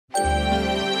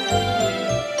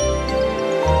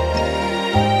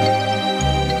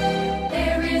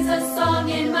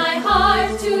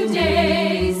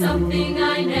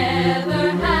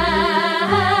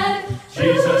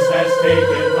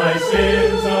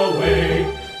sins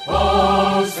away.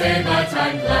 Oh, say that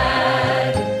I'm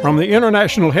glad. From the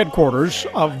international headquarters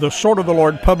of the Sword of the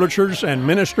Lord Publishers and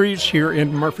Ministries here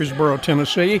in Murfreesboro,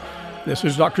 Tennessee, this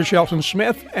is Dr. Shelton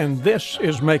Smith, and this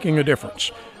is Making a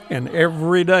Difference. And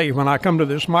every day when I come to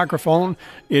this microphone,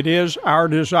 it is our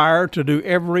desire to do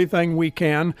everything we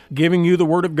can, giving you the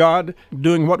Word of God,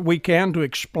 doing what we can to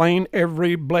explain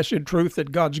every blessed truth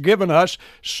that God's given us,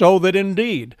 so that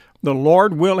indeed the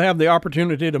Lord will have the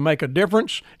opportunity to make a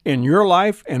difference in your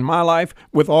life and my life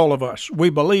with all of us.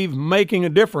 We believe making a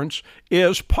difference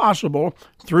is possible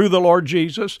through the Lord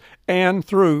Jesus and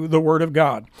through the Word of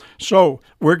God. So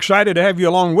we're excited to have you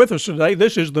along with us today.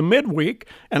 This is the midweek,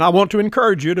 and I want to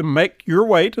encourage you to make your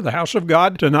way to the house of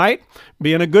God tonight.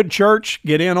 Be in a good church.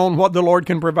 Get in on what the Lord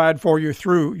can provide for you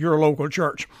through your local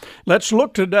church. Let's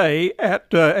look today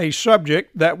at a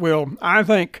subject that will, I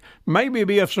think, maybe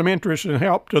be of some interest and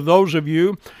help to those of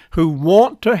you who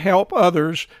want to help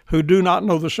others who do not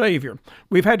know the Savior.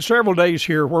 We've had several days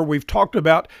here where we've talked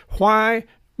about why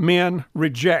men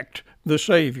reject the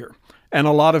Savior. And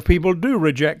a lot of people do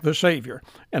reject the Savior.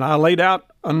 And I laid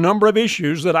out a number of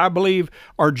issues that I believe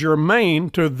are germane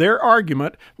to their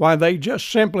argument why they just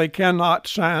simply cannot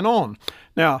sign on.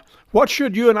 Now, what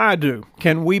should you and I do?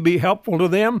 Can we be helpful to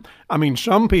them? I mean,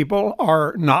 some people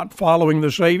are not following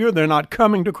the Savior. They're not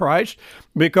coming to Christ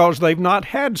because they've not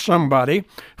had somebody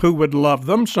who would love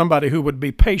them, somebody who would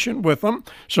be patient with them,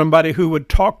 somebody who would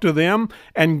talk to them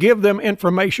and give them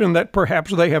information that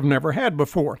perhaps they have never had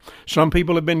before. Some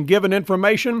people have been given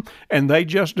information and they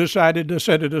just decided to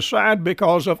set it aside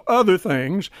because of other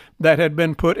things that had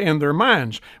been put in their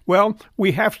minds. Well,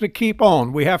 we have to keep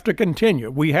on. We have to continue.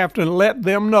 We have to let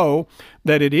them know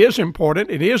that it is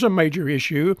important, it is a major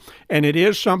issue, and it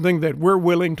is something that we're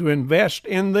willing to invest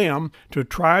in them to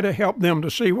try to help them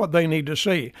to see what they need to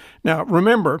see. Now,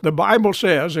 remember, the Bible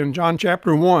says in John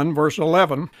chapter 1, verse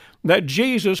 11, that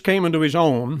Jesus came into his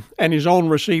own, and his own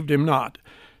received him not.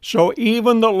 So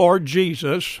even the Lord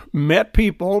Jesus met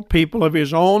people of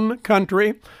his own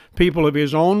country, people of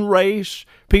his own race,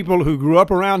 people who grew up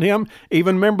around him,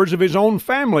 even members of his own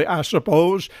family, I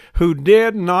suppose, who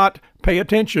did not pay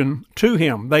attention to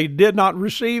him. They did not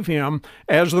receive him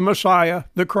as the Messiah,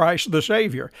 the Christ, the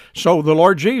Savior. So the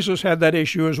Lord Jesus had that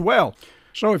issue as well.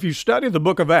 So if you study the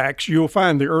book of Acts, you'll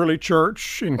find the early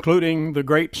church, including the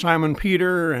great Simon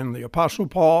Peter and the Apostle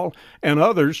Paul and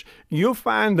others, you'll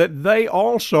find that they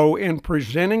also, in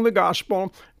presenting the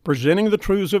gospel, presenting the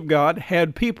truths of God,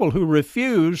 had people who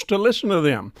refused to listen to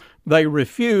them. They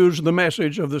refused the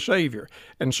message of the Savior.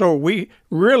 And so we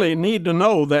really need to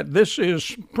know that this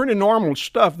is pretty normal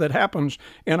stuff that happens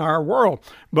in our world.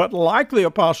 But like the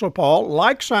Apostle Paul,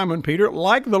 like Simon Peter,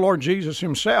 like the Lord Jesus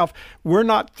himself, we're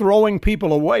not throwing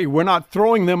people away. We're not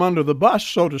throwing them under the bus,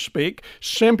 so to speak,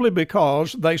 simply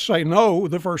because they say no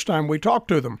the first time we talk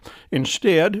to them.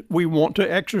 Instead, we want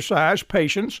to exercise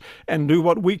patience and do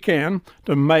what we can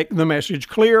to make the message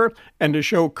clear and to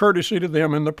show courtesy to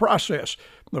them in the process.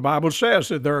 The Bible says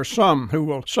that there are some who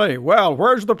will say, well,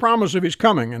 where's the promise of his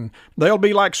coming? And they'll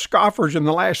be like scoffers in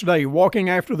the last day, walking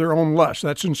after their own lust.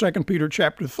 That's in 2 Peter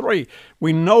chapter 3.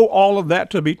 We know all of that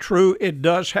to be true. It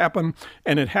does happen,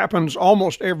 and it happens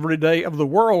almost every day of the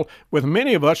world with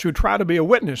many of us who try to be a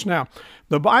witness. Now,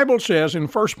 the Bible says in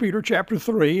 1 Peter chapter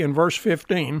 3 and verse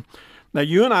 15 that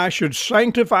you and I should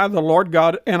sanctify the Lord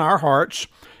God in our hearts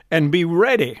and be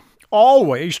ready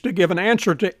always to give an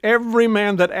answer to every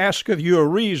man that asketh you a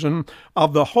reason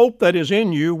of the hope that is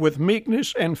in you with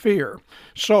meekness and fear.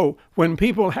 So when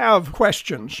people have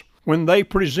questions, when they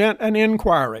present an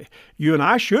inquiry, you and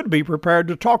I should be prepared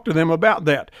to talk to them about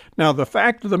that. Now, the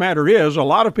fact of the matter is, a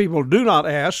lot of people do not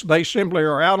ask. They simply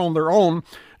are out on their own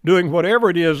doing whatever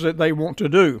it is that they want to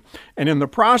do. And in the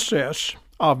process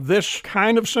of this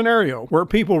kind of scenario where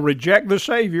people reject the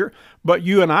Savior, but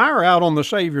you and I are out on the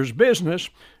Savior's business,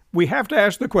 we have to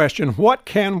ask the question, what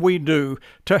can we do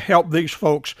to help these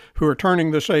folks who are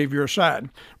turning the Savior aside?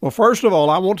 Well, first of all,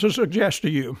 I want to suggest to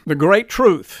you the great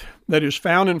truth that is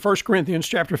found in 1 Corinthians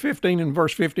chapter 15 and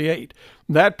verse 58.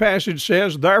 That passage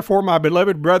says, therefore, my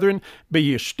beloved brethren, be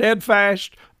ye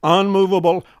steadfast,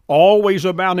 unmovable, always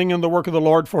abounding in the work of the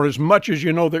Lord, for as much as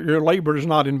you know that your labor is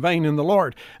not in vain in the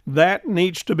Lord. That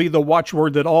needs to be the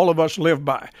watchword that all of us live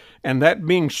by. And that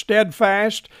being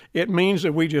steadfast, it means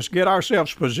that we just get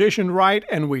ourselves positioned right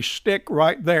and we stick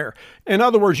right there. In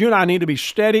other words, you and I need to be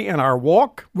steady in our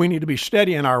walk. We need to be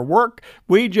steady in our work.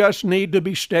 We just need to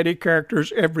be steady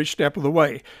characters every step of the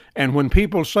way. And when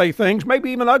people say things,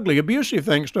 maybe even ugly, abusive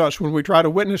things to us when we try to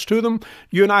witness to them,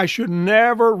 you and I should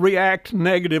never react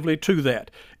negatively to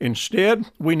that. Instead,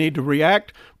 we need to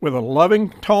react with a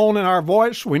loving tone in our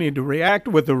voice. We need to react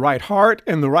with the right heart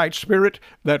and the right spirit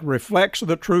that reflects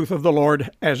the truth of the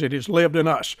Lord as it is lived in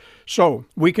us. So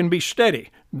we can be steady.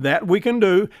 That we can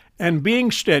do, and being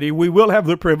steady, we will have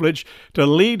the privilege to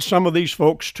lead some of these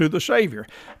folks to the Savior.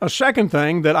 A second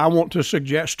thing that I want to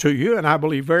suggest to you, and I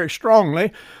believe very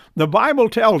strongly, the Bible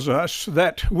tells us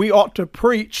that we ought to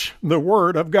preach the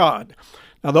Word of God.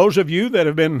 Now, those of you that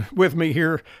have been with me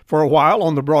here for a while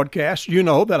on the broadcast, you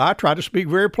know that I try to speak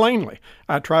very plainly.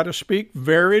 I try to speak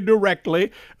very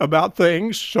directly about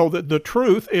things so that the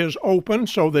truth is open,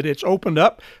 so that it's opened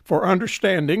up for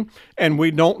understanding, and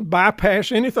we don't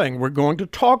bypass anything. We're going to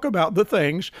talk about the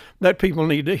things that people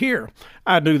need to hear.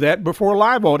 I do that before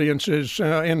live audiences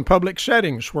in public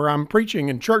settings where I'm preaching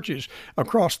in churches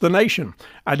across the nation.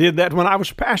 I did that when I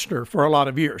was pastor for a lot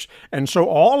of years. And so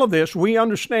all of this, we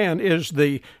understand, is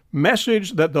the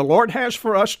message that the Lord has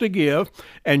for us to give,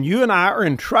 and you and I are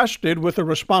entrusted with the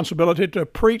responsibility to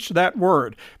preach that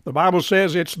word. The Bible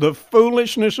says it's the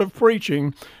foolishness of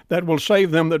preaching that will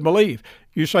save them that believe.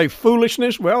 You say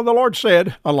foolishness? Well, the Lord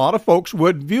said a lot of folks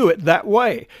would view it that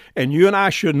way, and you and I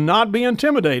should not be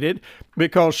intimidated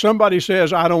because somebody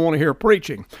says, I don't want to hear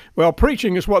preaching. Well,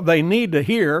 preaching is what they need to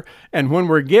hear, and when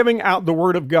we're giving out the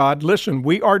Word of God, listen,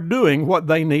 we are doing what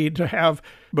they need to have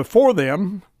before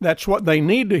them. That's what they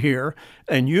need to hear,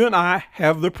 and you and I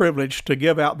have the privilege to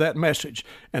give out that message.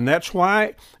 And that's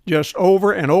why just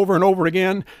over and over and over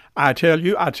again, I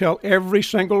tell every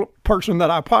single person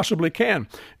that I possibly can,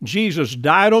 Jesus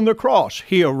died on the cross.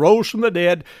 He arose from the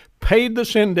dead, paid the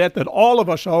sin debt that all of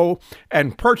us owe,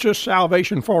 and purchased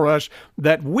salvation for us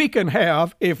that we can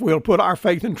have if we'll put our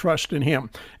faith and trust in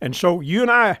Him. And so you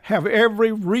and I have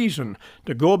every reason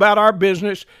to go about our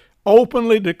business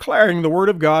openly declaring the Word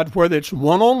of God, whether it's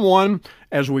one-on-one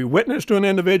as we witness to an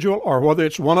individual, or whether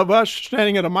it's one of us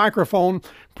standing at a microphone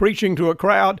preaching to a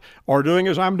crowd, or doing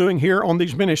as I'm doing here on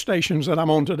these many stations that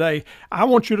I'm on today. I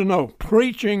want you to know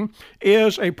preaching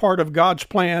is a part of God's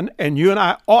plan, and you and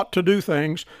I ought to do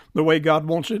things the way God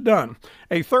wants it done.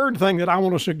 A third thing that I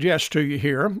want to suggest to you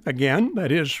here, again,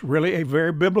 that is really a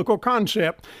very biblical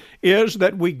concept, is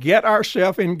that we get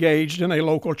ourselves engaged in a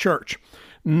local church.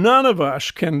 None of us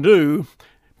can do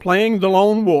playing the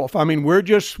lone wolf. I mean, we're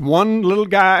just one little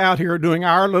guy out here doing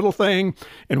our little thing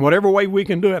in whatever way we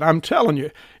can do it. I'm telling you,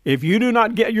 if you do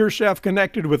not get yourself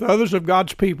connected with others of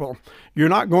God's people, you're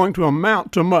not going to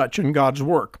amount to much in God's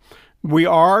work. We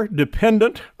are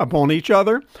dependent upon each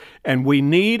other, and we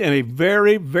need in a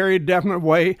very, very definite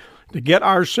way to get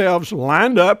ourselves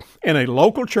lined up in a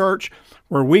local church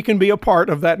where we can be a part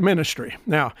of that ministry.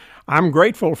 Now, I'm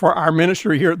grateful for our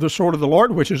ministry here at the Sword of the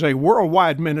Lord, which is a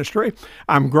worldwide ministry.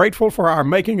 I'm grateful for our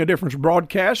Making a Difference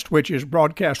broadcast, which is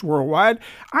broadcast worldwide.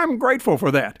 I'm grateful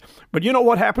for that. But you know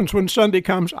what happens when Sunday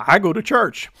comes? I go to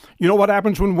church. You know what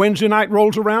happens when Wednesday night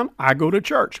rolls around? I go to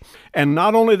church. And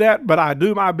not only that, but I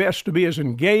do my best to be as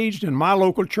engaged in my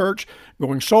local church,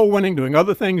 going soul winning, doing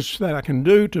other things that I can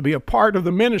do to be a part of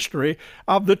the ministry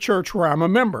of the church where I'm a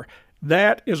member.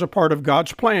 That is a part of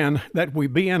God's plan, that we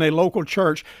be in a local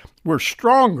church. We're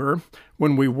stronger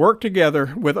when we work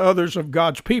together with others of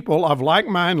God's people of like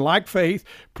mind, like faith,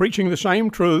 preaching the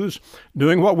same truths,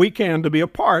 doing what we can to be a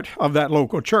part of that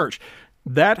local church.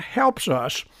 That helps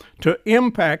us to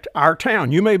impact our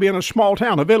town. You may be in a small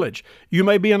town, a village. You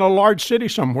may be in a large city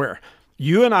somewhere.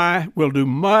 You and I will do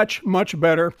much, much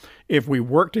better if we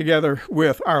work together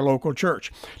with our local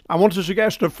church. I want to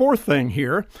suggest a fourth thing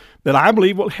here that I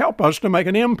believe will help us to make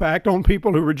an impact on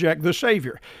people who reject the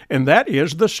Savior, and that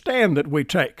is the stand that we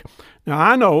take. Now,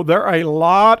 I know there are a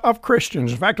lot of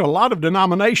Christians, in fact, a lot of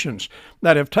denominations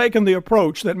that have taken the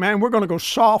approach that, man, we're going to go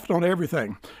soft on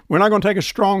everything. We're not going to take a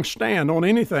strong stand on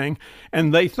anything,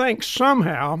 and they think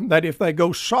somehow that if they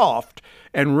go soft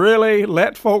and really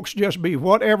let folks just be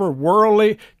whatever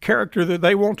worldly character that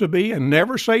they want to be and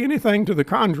never say anything to the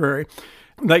contrary,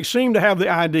 they seem to have the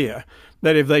idea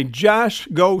that if they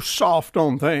just go soft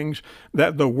on things,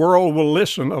 that the world will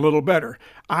listen a little better.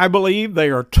 I believe they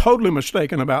are totally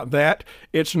mistaken about that.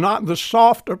 It's not the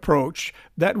soft approach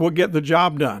that will get the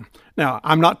job done. Now,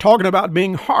 I'm not talking about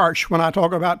being harsh when I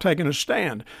talk about taking a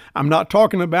stand. I'm not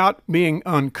talking about being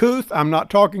uncouth. I'm not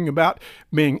talking about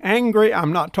being angry.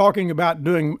 I'm not talking about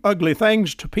doing ugly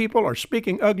things to people or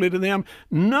speaking ugly to them.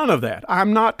 None of that.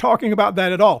 I'm not talking about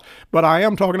that at all. But I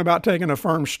am talking about taking a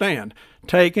firm stand.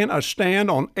 Taking a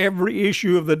stand on every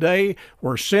issue of the day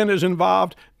where sin is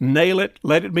involved, nail it,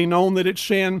 let it be known that it's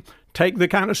sin, take the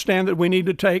kind of stand that we need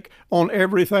to take on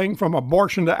everything from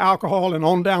abortion to alcohol and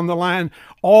on down the line.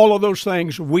 All of those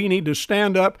things, we need to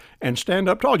stand up and stand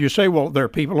up tall. You say, well, there are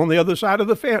people on the other side of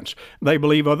the fence. They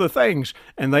believe other things,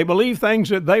 and they believe things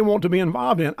that they want to be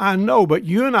involved in. I know, but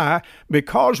you and I,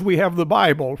 because we have the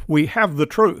Bible, we have the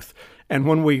truth. And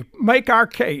when we make our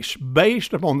case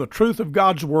based upon the truth of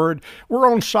God's Word, we're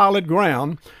on solid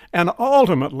ground. And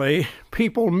ultimately,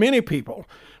 many people,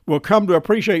 will come to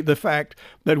appreciate the fact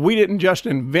that we didn't just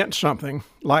invent something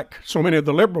like so many of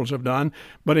the liberals have done,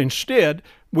 but instead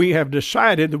we have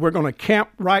decided that we're going to camp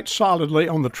right solidly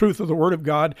on the truth of the Word of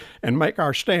God and make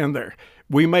our stand there.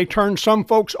 We may turn some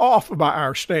folks off by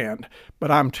our stand, but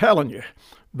I'm telling you,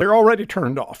 they're already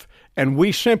turned off. And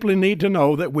we simply need to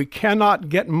know that we cannot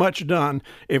get much done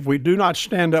if we do not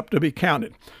stand up to be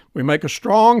counted. We make a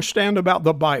strong stand about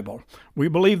the Bible. We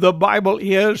believe the Bible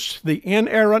is the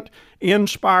inerrant,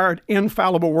 inspired,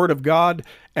 infallible Word of God,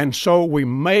 and so we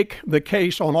make the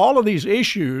case on all of these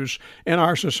issues in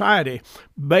our society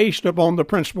based upon the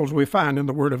principles we find in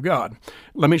the Word of God.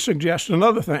 Let me suggest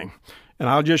another thing, and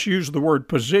I'll just use the word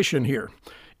position here.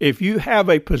 If you have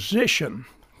a position,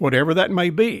 whatever that may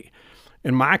be,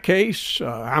 in my case,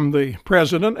 I'm the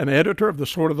president and editor of the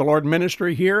Sword of the Lord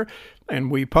ministry here,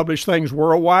 and we publish things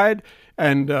worldwide,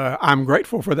 and I'm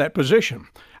grateful for that position.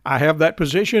 I have that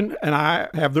position, and I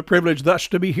have the privilege thus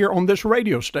to be here on this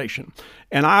radio station,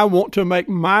 and I want to make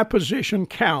my position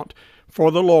count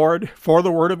for the Lord, for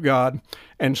the Word of God,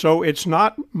 and so it's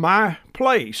not my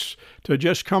place to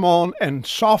just come on and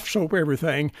soft soap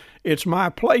everything. It's my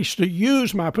place to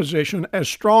use my position as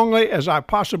strongly as I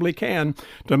possibly can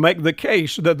to make the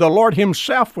case that the Lord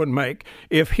Himself would make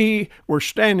if He were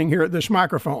standing here at this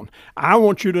microphone. I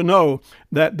want you to know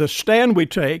that the stand we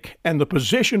take and the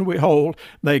position we hold,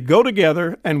 they go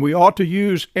together, and we ought to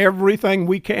use everything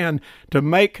we can to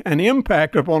make an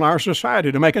impact upon our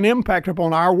society, to make an impact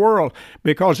upon our world.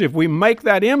 Because if we make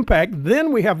that impact,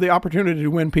 then we have the opportunity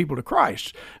to win people to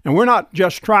Christ. And we're not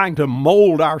just trying to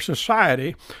mold our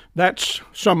society. That's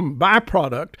some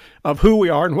byproduct of who we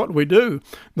are and what we do.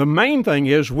 The main thing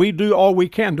is we do all we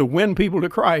can to win people to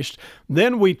Christ.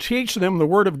 Then we teach them the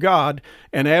Word of God.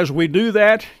 And as we do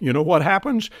that, you know what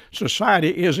happens?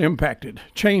 Society is impacted.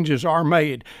 Changes are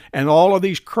made. And all of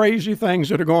these crazy things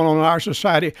that are going on in our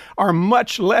society are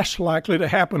much less likely to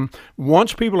happen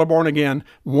once people are born again,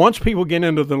 once people get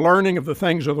into the learning of the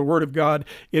things of the Word of God.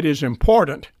 It is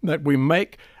important that we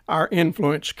make our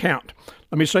influence count.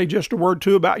 Let me say just a word,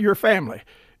 too, about your family.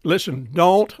 Listen,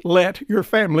 don't let your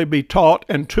family be taught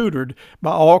and tutored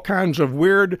by all kinds of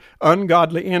weird,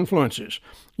 ungodly influences.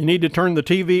 You need to turn the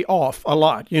TV off a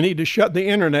lot. You need to shut the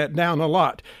internet down a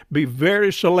lot. Be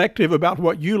very selective about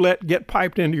what you let get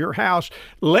piped into your house,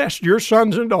 lest your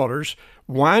sons and daughters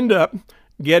wind up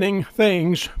getting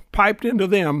things piped into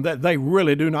them that they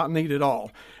really do not need at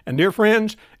all. And dear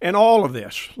friends, in all of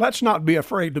this, let's not be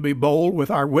afraid to be bold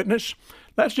with our witness.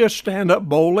 Let's just stand up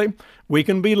boldly. We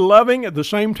can be loving at the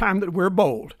same time that we're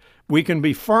bold. We can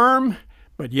be firm,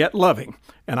 but yet loving.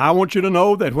 And I want you to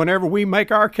know that whenever we make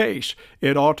our case,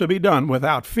 it ought to be done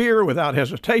without fear, without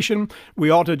hesitation. We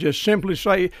ought to just simply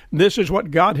say, this is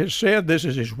what God has said. This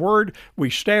is His Word. We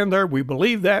stand there. We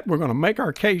believe that. We're going to make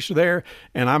our case there.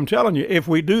 And I'm telling you, if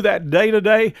we do that day to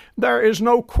day, there is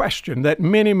no question that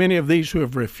many of these who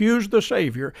have refused the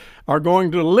Savior are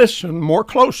going to listen more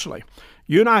closely.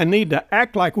 You and I need to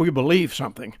act like we believe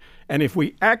something. And if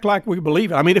we act like we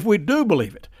believe it, if we do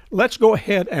believe it, let's go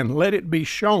ahead and let it be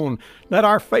shown. Let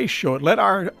our face show it. Let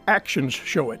our actions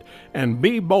show it. And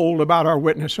be bold about our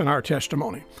witness and our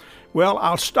testimony. Well,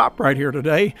 I'll stop right here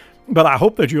today, but I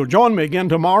hope that you'll join me again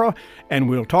tomorrow, and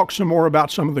we'll talk some more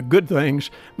about some of the good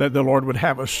things that the Lord would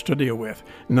have us to deal with.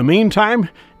 In the meantime,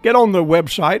 get on the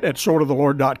website at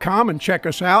swordoftheLord.com and check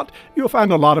us out. You'll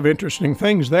find a lot of interesting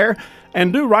things there.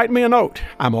 And do write me a note.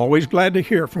 I'm always glad to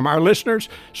hear from our listeners.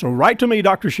 So write to me,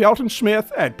 Dr. Shelton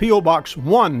Smith, at P.O. Box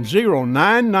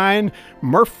 1099,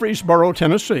 Murfreesboro,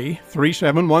 Tennessee,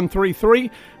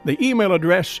 37133. The email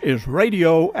address is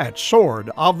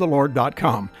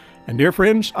radio@swordoftheLord.com. And dear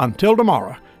friends, until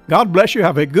tomorrow, God bless you.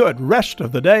 Have a good rest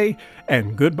of the day,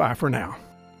 and goodbye for now.